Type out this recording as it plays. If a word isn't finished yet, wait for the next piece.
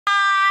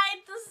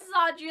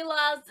is Audrey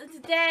Loves, and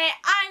today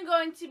I'm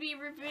going to be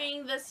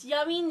reviewing this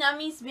Yummy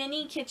Nummies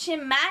Mini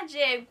Kitchen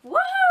Magic. Woohoo!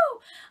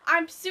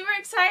 I'm super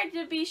excited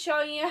to be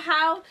showing you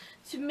how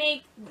to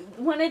make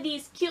one of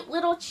these cute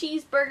little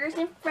cheeseburgers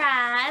and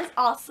fries.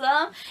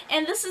 Awesome.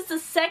 And this is the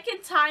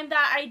second time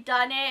that I've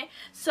done it,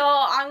 so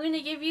I'm going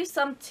to give you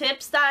some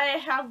tips that I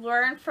have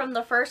learned from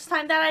the first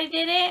time that I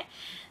did it.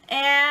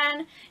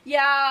 And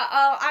yeah,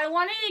 I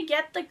wanted to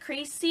get the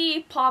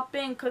Kracie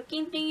Poppin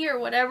Cookin thingy or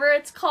whatever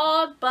it's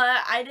called,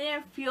 but I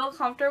didn't feel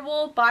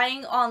comfortable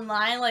buying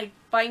online, like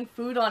buying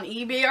food on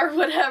eBay or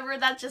whatever.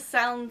 That just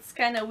sounds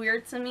kind of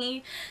weird to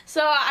me.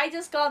 So I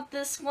just got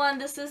this one.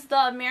 This is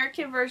the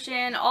American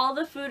version. All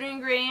the food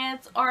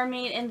ingredients are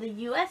made in the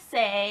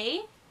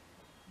USA.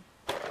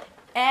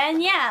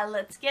 And yeah,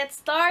 let's get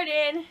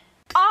started.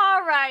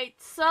 Alright,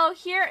 so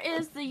here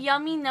is the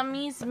Yummy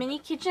Nummies Mini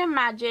Kitchen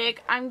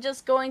Magic. I'm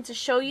just going to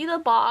show you the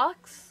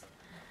box.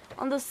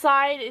 On the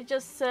side, it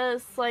just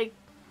says,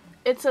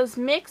 it says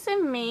mix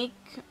and make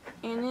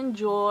and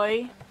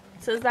enjoy.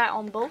 It says that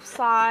on both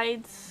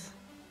sides.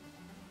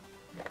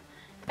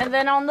 And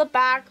then on the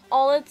back,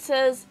 all it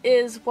says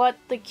is what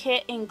the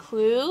kit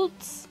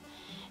includes.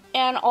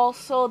 And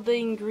also the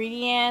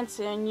ingredients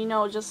and, you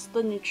know, just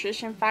the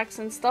nutrition facts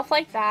and stuff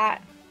like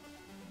that.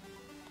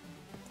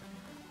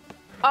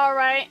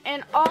 Alright,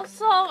 and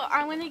also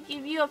I'm going to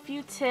give you a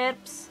few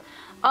tips.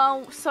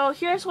 So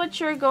here's what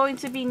you're going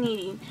to be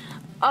needing.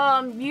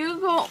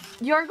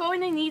 You're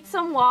going to need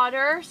some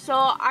water. So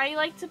I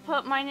like to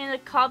put mine in a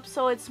cup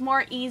so it's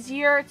more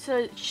easier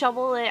to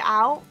shovel it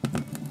out.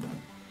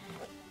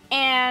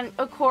 And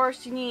of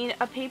course you need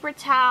a paper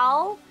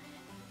towel.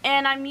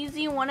 And I'm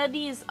using one of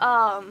these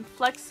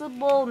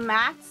flexible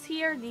mats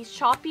here, these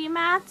choppy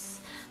mats,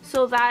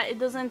 so that it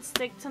doesn't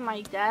stick to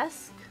my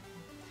desk.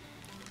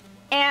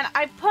 And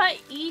I put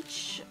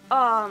each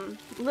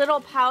little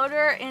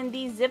powder in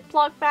these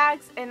Ziploc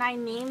bags and I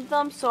named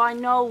them so I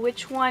know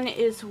which one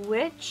is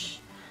which.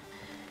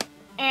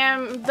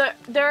 And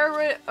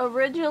they're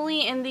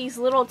originally in these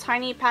little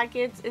tiny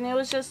packets and it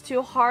was just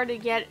too hard to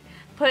get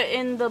put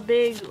in the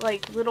big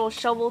little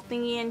shovel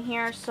thingy in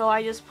here, so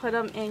I just put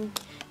them in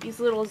these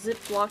little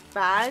Ziploc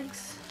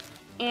bags.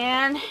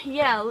 And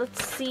yeah,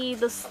 let's see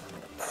the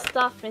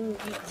stuff and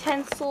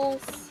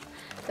utensils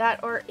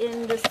that are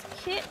in this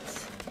kit.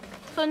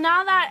 So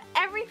now that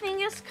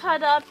everything is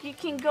cut up, you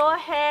can go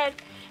ahead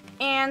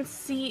and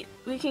see,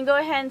 we can go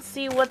ahead and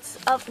see what's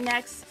up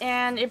next.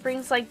 And it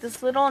brings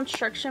this little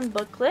instruction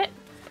booklet.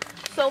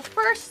 So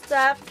first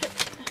step,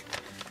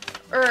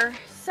 or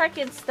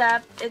second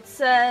step, it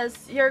says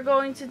you're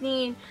going to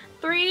need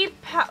three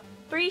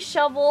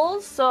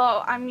shovels.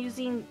 So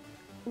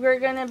we're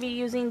gonna be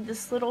using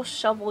this little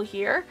shovel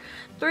here.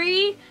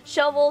 3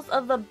 shovels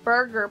of the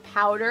burger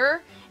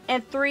powder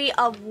and 3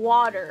 of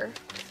water.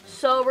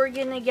 So we're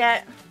gonna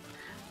get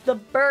the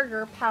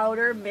burger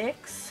powder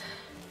mix.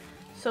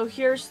 So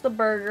here's the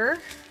burger.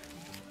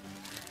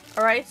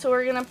 Alright, so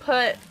we're gonna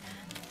put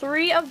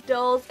 3 of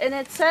those, and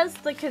it says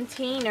the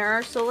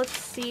container, so let's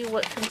see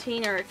what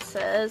container it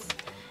says.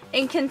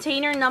 In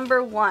container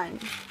number 1.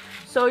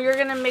 So you're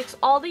gonna mix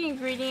all the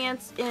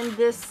ingredients in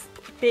this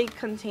big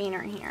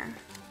container here.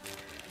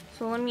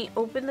 So let me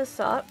open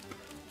this up.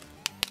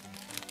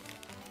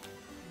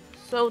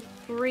 So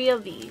 3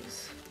 of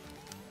these.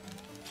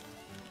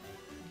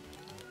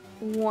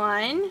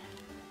 1,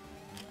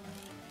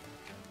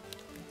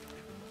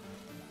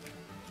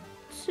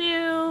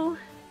 2,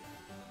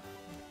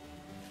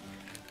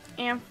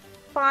 and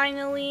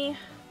finally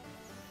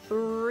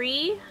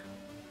 3.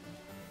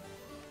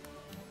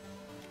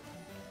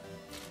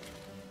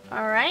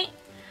 Alright,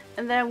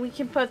 and then we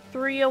can put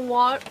 3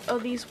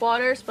 of these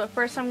waters, but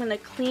first I'm going to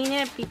clean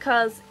it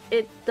because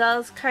it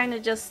does kind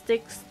of just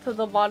sticks to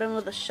the bottom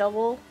of the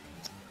shovel.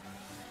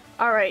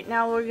 Alright,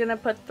 now we're going to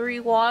put 3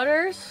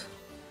 waters.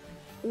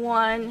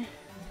 1,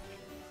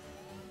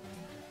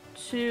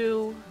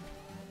 2,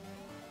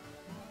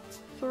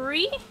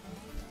 3.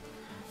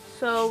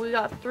 So we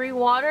got 3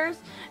 waters,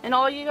 and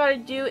all you gotta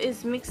do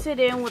is mix it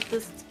in with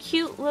this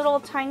cute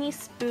little tiny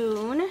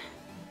spoon.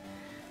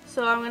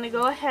 So I'm gonna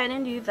go ahead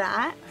and do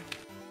that.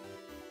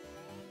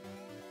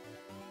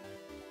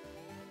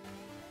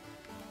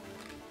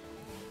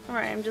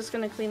 Alright, I'm just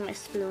gonna clean my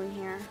spoon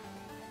here.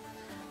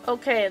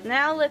 Okay,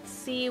 now let's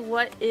see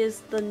what is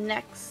the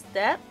next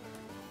step.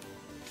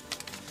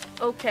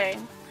 Okay,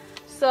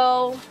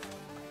 so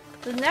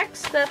the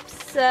next step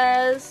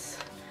says,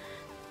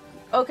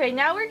 okay,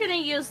 now we're going to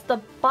use the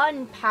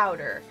bun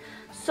powder.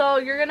 So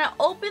you're going to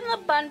open the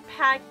bun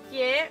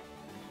packet,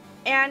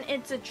 and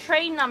it's a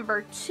tray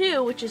number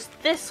 2, which is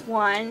this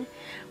one.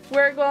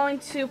 We're going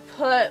to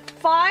put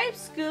 5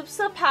 scoops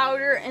of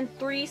powder and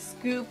 3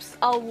 scoops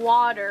of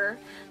water.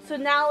 So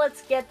now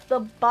let's get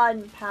the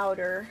bun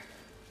powder.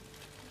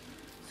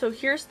 So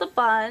here's the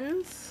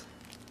buns.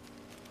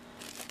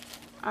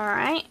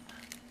 Alright.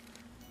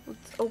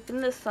 Let's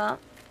open this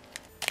up.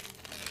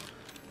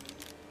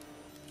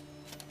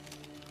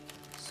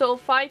 So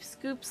 5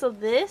 scoops of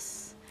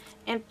this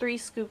and 3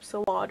 scoops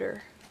of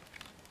water.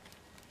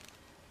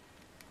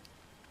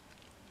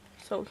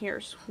 So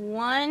here's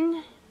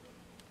 1,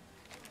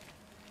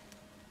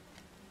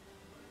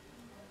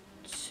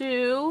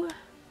 2,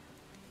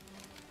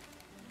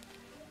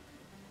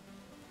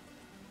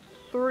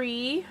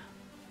 3,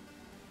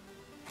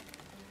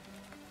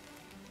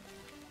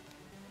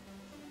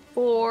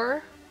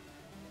 4,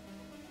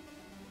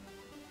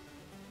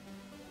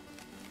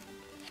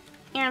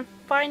 and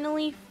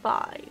finally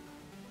 5.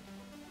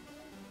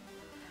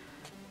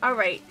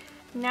 Alright,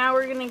 now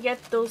we're gonna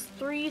get those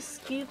 3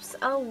 scoops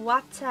of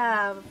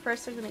water.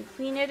 First, I'm gonna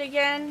clean it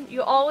again.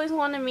 You always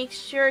want to make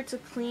sure to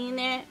clean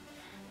it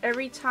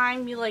every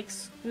time you like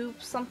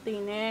scoop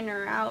something in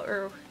or out,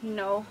 or you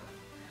know.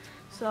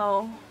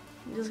 So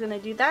I'm just gonna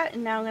do that,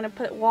 and now I'm gonna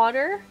put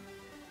water.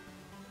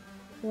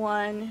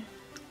 1,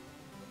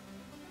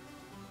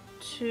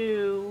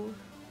 2,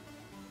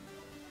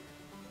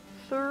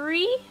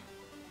 3,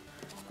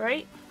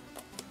 right?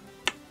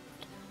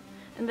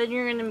 And then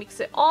you're gonna mix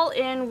it all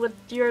in with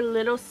your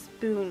little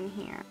spoon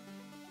here.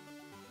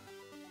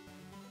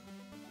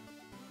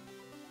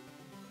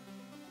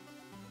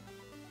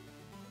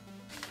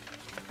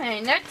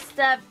 Okay, next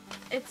step,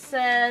 it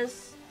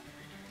says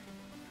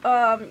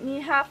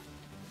you have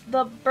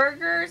the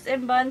burgers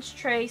and buns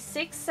tray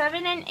 6,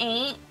 7, and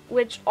 8,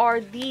 which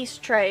are these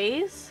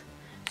trays.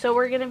 So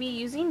we're gonna be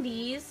using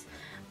these.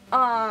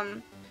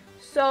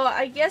 So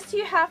I guess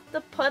you have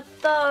to put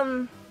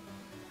them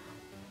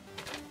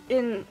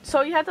in,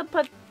 so you have to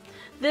put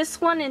this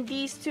one in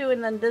these two,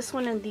 and then this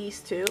one in these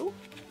two.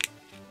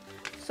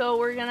 So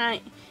we're gonna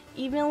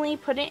evenly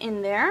put it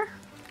in there.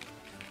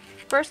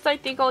 First, I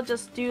think I'll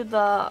just do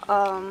the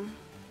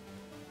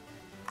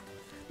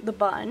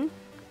bun.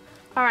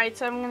 Alright,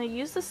 so I'm gonna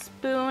use the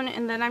spoon,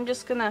 and then I'm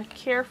just gonna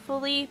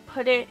carefully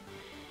put it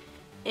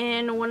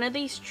in one of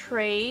these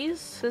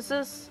trays. This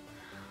is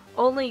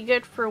only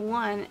good for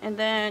one, and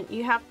then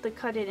you have to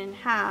cut it in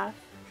half.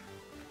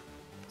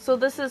 So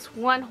this is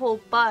one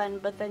whole bun,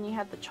 but then you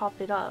have to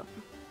chop it up.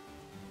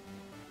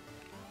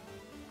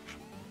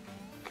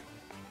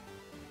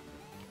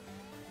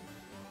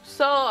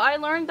 So I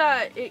learned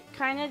that it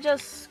kind of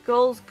just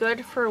goes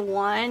good for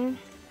one,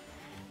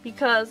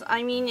 because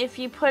I mean, if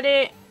you put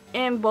it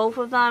in both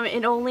of them,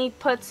 it only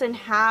puts in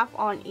half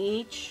on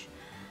each.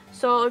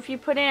 So if you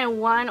put it in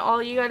one,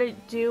 all you gotta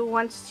do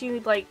once you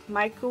like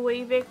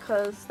microwave it,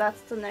 because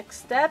that's the next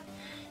step,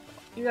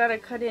 you gotta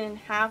cut it in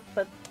half,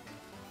 but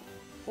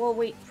we'll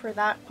wait for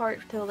that part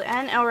till the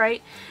end.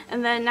 Alright,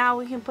 and then now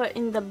we can put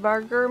in the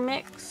burger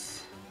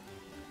mix.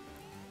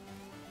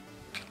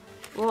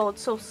 Whoa,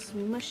 it's so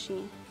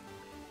smushy.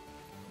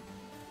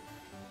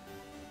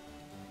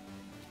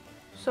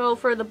 So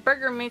for the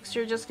burger mix,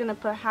 you're just gonna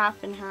put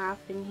half and half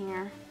in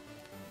here.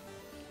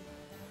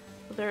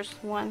 So there's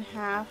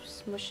 1/2,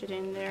 smush it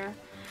in there,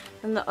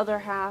 and the other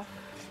half,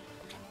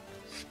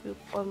 scoop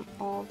on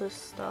all this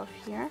stuff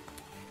here.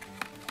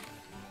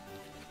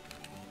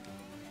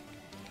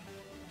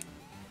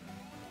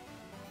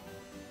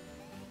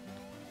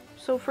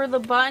 So for the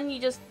bun, you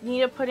just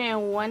need to put it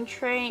in one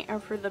tray,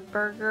 and for the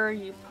burger,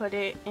 you put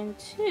it in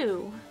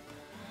 2.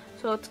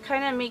 So it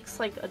kind of makes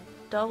like a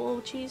double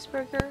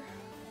cheeseburger,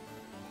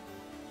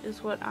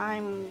 is what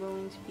I'm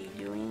going to be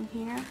doing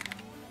here.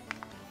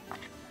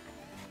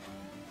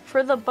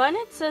 For the bun,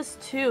 it says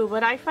 2,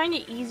 but I find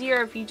it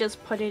easier if you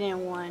just put it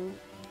in one.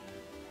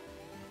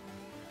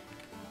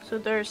 So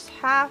there's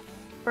half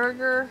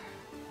burger,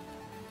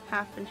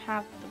 half and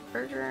half the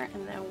burger,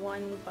 and then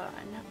one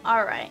bun.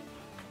 Alright.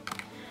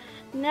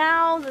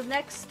 Now the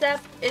next step,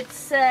 it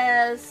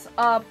says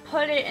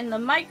put it in the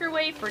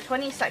microwave for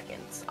 20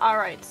 seconds.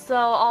 Alright, so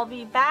I'll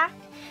be back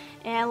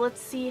and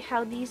let's see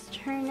how these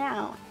turn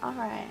out.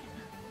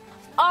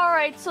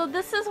 Alright, so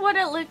this is what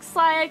it looks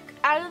like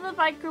out of the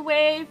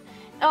microwave.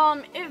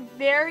 It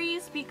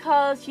varies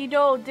because, you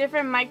know,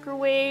 different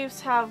microwaves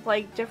have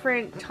like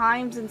different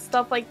times and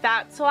stuff like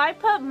that. So I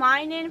put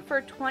mine in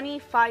for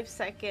 25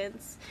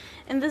 seconds.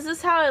 And this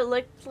is how it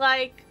looked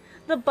like.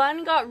 The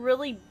bun got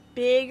really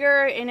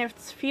bigger and it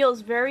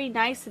feels very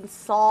nice and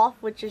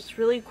soft, which is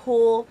really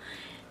cool.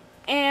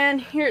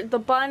 And here the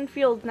bun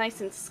feels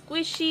nice and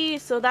squishy,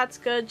 so that's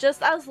good.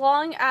 Just as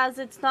long as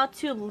it's not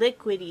too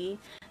liquidy,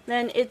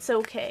 then it's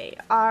okay.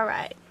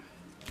 Alright.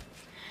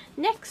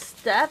 Next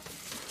step,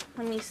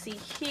 let me see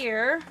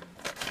here.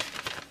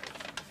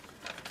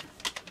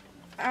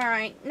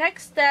 Alright,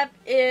 next step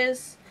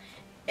is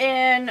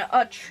in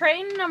a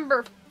tray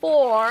number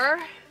 4,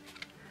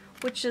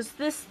 which is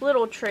this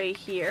little tray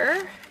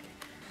here.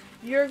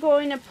 You're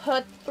going to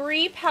put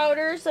 3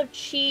 powders of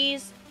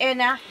cheese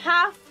and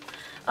half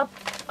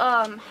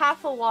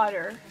of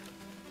water.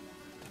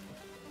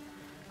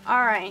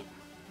 Alright,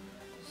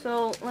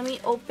 so let me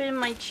open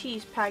my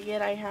cheese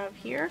packet I have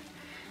here,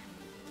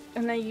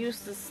 and I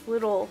use this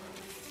little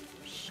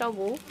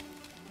shovel.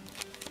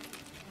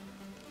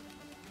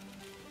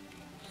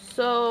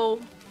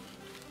 So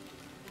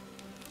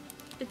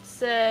it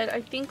said, I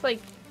think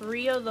like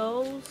 3 of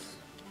those.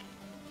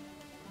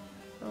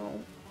 So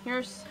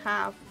here's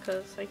half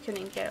because I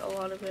couldn't get a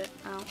lot of it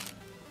out.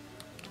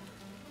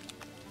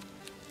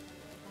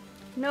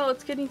 No,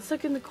 it's getting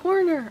stuck in the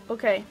corner.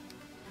 Okay.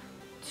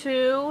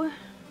 2.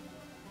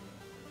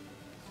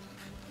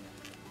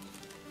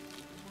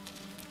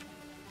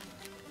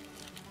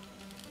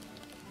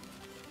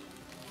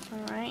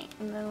 Alright,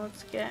 and then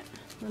let's get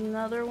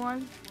another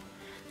one.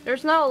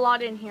 There's not a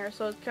lot in here,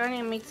 so it kind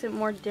of makes it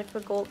more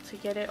difficult to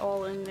get it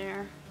all in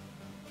there.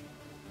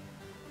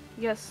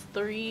 Yes,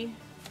 3.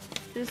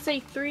 Did it say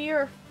 3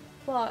 or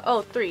 4?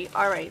 Oh, 3.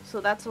 Alright, so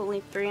that's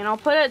only 3. And I'll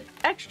put an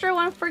extra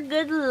one for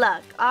good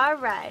luck.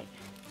 Alright.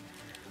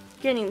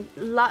 Getting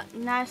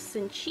nice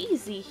and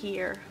cheesy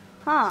here.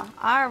 Huh,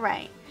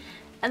 alright.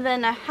 And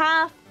then a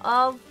half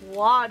of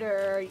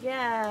water.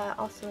 Yeah,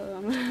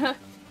 awesome.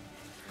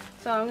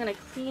 So I'm going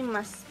to clean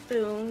my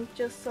spoon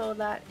just so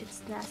that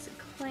it's nice and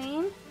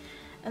clean.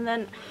 And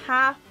then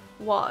half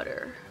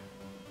water.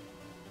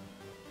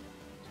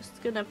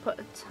 Just going to put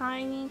a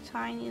tiny,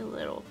 tiny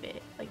little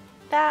bit. Like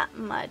that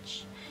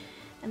much.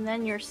 And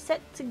then you're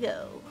set to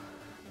go.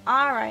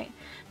 Alright.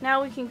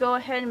 Now we can go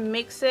ahead and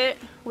mix it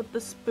with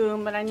the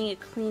spoon. But I need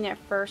to clean it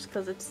first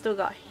because it's still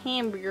got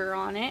hamburger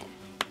on it.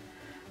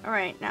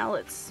 Alright, now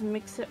let's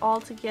mix it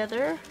all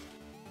together.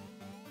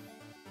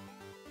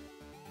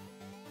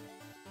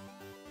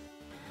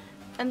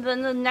 And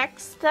then the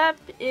next step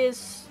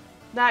is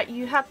that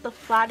you have to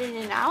flatten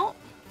it out.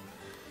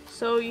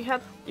 So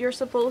you're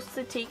supposed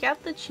to take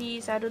out the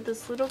cheese out of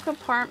this little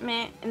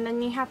compartment, and then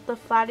you have to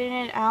flatten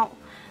it out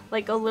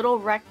like a little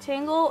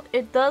rectangle.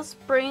 It does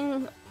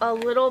bring a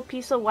little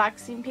piece of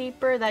waxing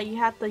paper that you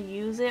have to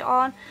use it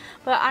on,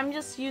 but I'm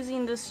just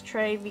using this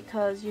tray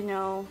because, you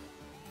know,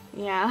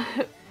 yeah.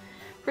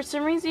 For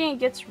some reason it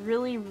gets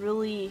really,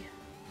 really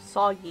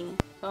soggy.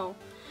 So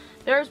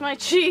there's my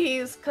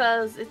cheese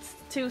because it's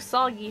too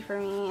soggy for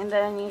me, and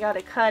then you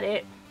gotta cut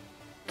it.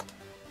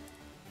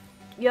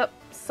 Yep,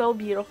 so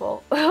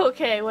beautiful.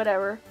 Okay,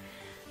 whatever.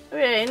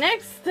 Okay,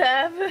 next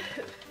step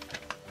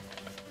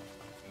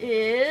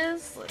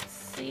is, let's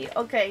see,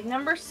 okay,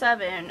 number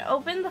 7.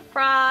 Open the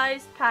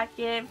fries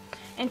packet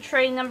and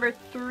tray number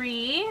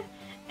 3,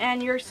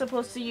 and you're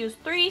supposed to use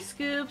 3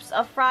 scoops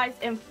of fries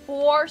and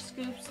 4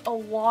 scoops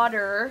of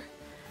water.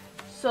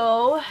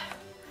 So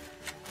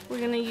we're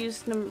gonna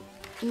use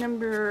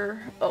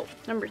number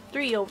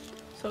 3. Oh,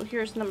 so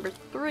here's number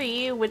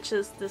 3, which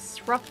is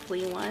this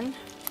roughly one.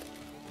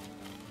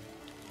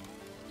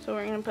 So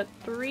we're gonna put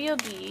 3 of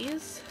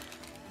these.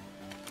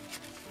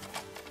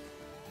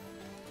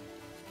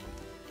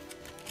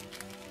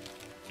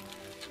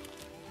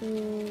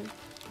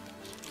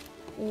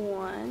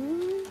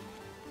 One,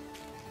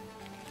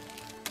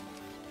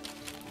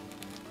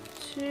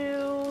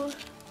 2,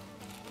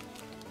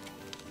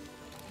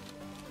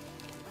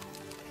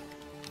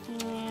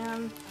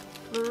 and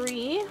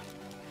 3.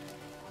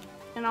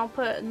 And I'll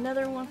put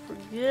another one for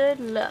good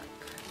luck.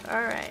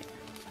 Alright.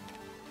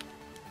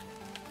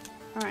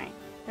 Alright,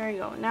 there you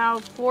go. Now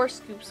 4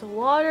 scoops of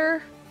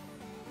water.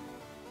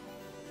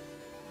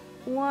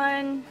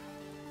 1,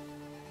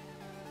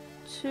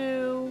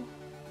 2,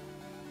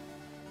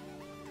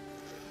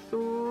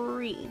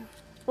 3.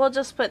 We'll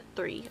just put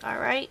 3,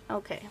 alright?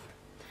 Okay.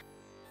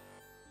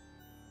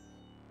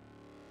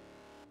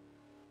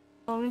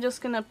 So I'm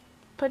just gonna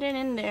put it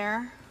in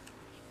there.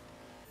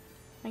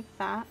 Like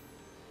that.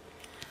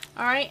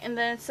 Alright, and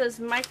then it says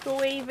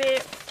microwave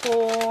it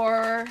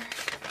for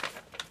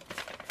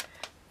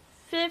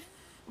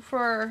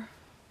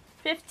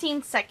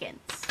 15 seconds.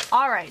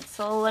 Alright,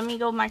 so let me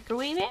go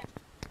microwave it.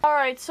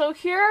 Alright, so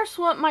here's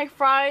what my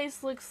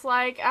fries looks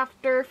like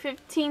after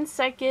 15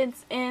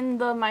 seconds in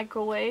the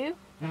microwave.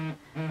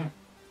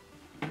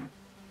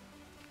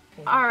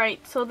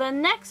 Alright, so the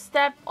next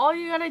step, all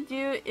you gotta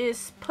do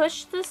is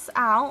push this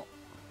out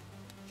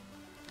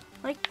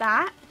like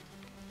that.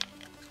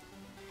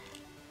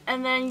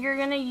 And then you're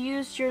gonna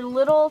use your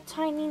little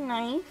tiny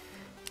knife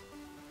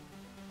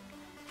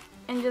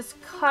and just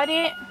cut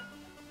it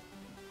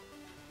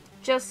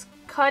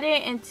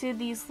into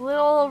these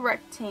little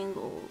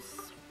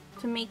rectangles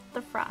to make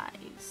the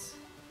fries.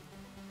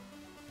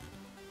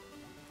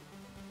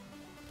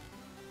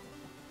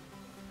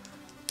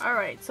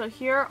 Alright, so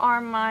here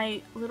are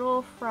my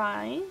little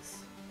fries.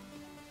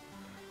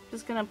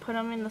 Just gonna put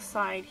them in the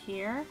side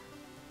here.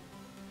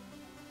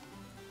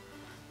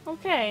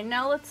 Okay,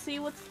 now let's see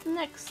what's the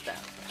next step.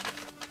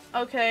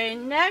 Okay,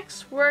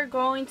 next we're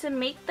going to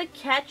make the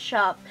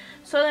ketchup.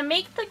 So to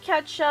make the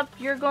ketchup,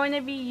 you're going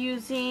to be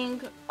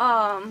using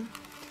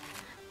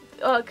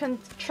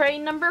tray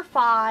number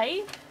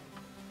 5.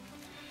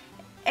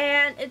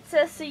 And it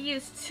says to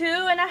use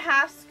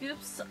 2.5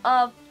 scoops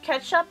of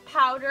ketchup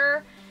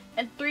powder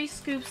and 3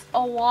 scoops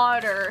of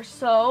water.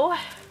 So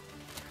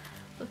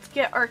let's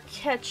get our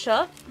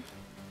ketchup.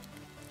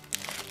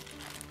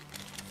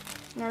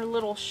 And our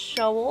little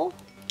shovel.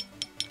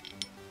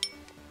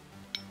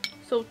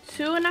 So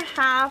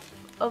 2.5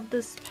 of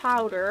this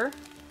powder.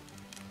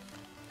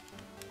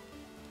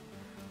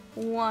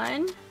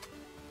 1,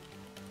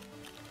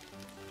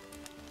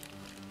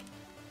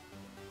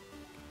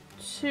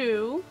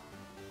 2,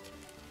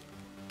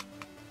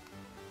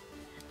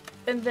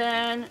 and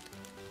then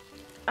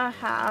a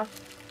half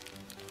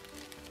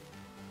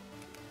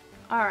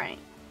Alright.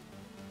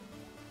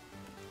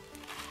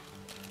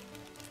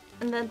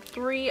 And then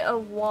 3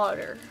 of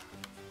water.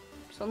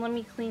 So let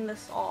me clean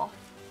this off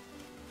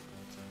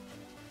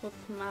with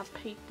my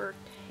paper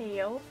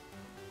towel.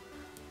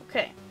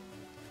 Okay.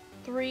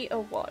 3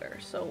 of water.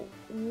 So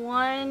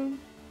 1,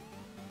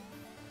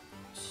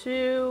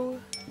 2,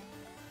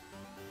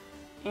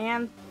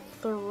 and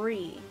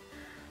 3.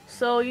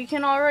 So you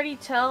can already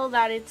tell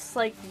that it's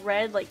like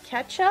red like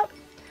ketchup.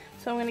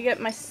 So I'm going to get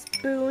my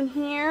spoon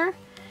here.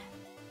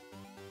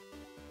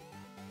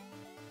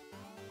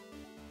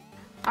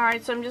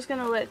 Alright, so I'm just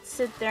going to let it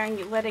sit there and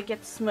let it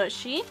get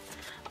smushy.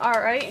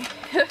 Alright.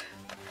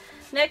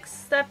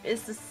 Next step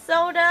is the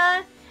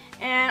soda.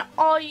 And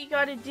all you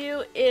got to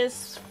do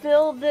is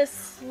fill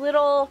this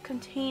little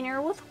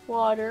container with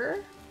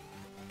water.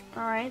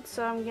 Alright,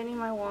 so I'm getting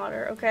my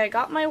water. Okay, I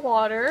got my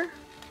water.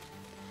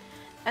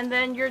 And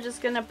then you're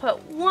just going to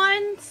put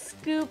 1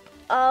 scoop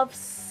of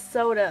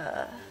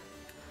soda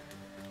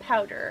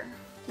powder.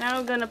 Now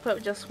I'm going to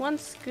put just 1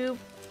 scoop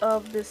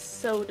of this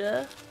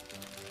soda.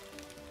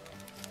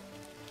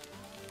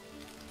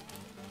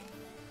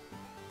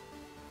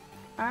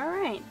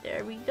 Alright,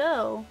 there we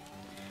go.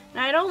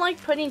 Now I don't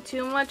like putting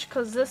too much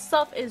because this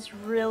stuff is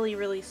really,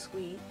 really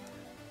sweet.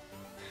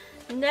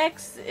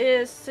 Next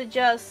is to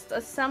just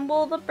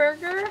assemble the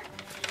burger,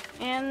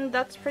 and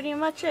that's pretty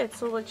much it.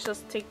 So let's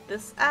just take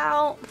this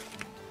out,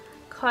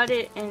 cut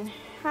it in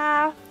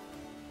half,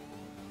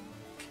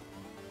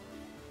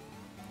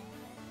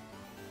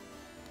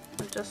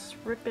 and just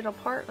rip it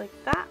apart like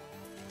that,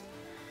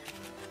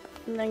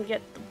 and then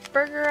get the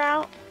burger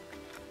out,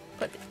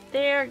 put it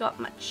there. Got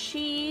my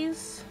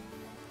cheese.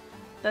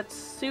 That's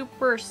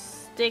super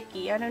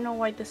sticky. I don't know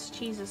why this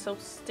cheese is so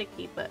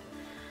sticky, but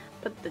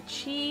put the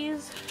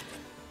cheese.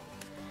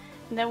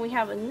 And then we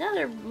have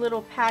another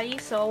little patty,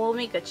 so we'll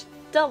make a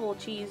double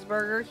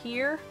cheeseburger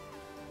here.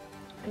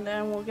 And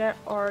then we'll get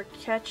our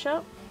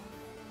ketchup.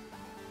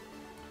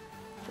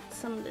 Put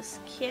some of this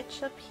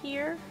ketchup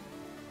here.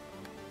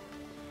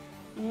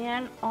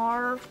 And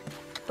our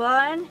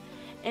bun.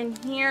 And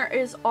here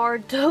is our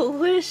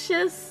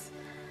delicious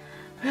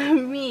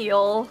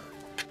meal.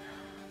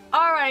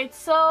 Alright,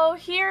 so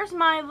here's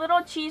my little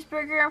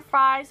cheeseburger and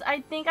fries.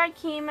 I think it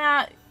came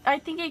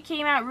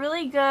out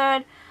really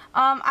good.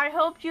 I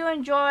hope you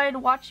enjoyed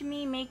watching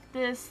me make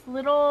this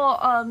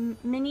little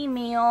mini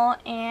meal,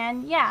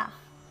 and yeah.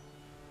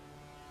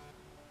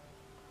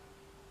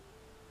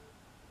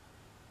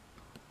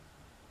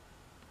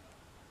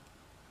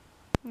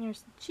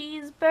 Here's the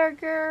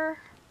cheeseburger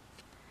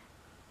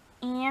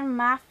and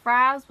my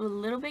fries with a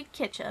little bit of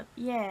ketchup.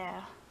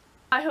 Yeah.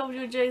 I hope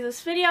you enjoyed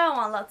this video. I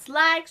want lots of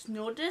likes,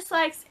 no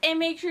dislikes, and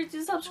make sure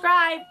to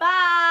subscribe.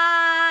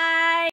 Bye!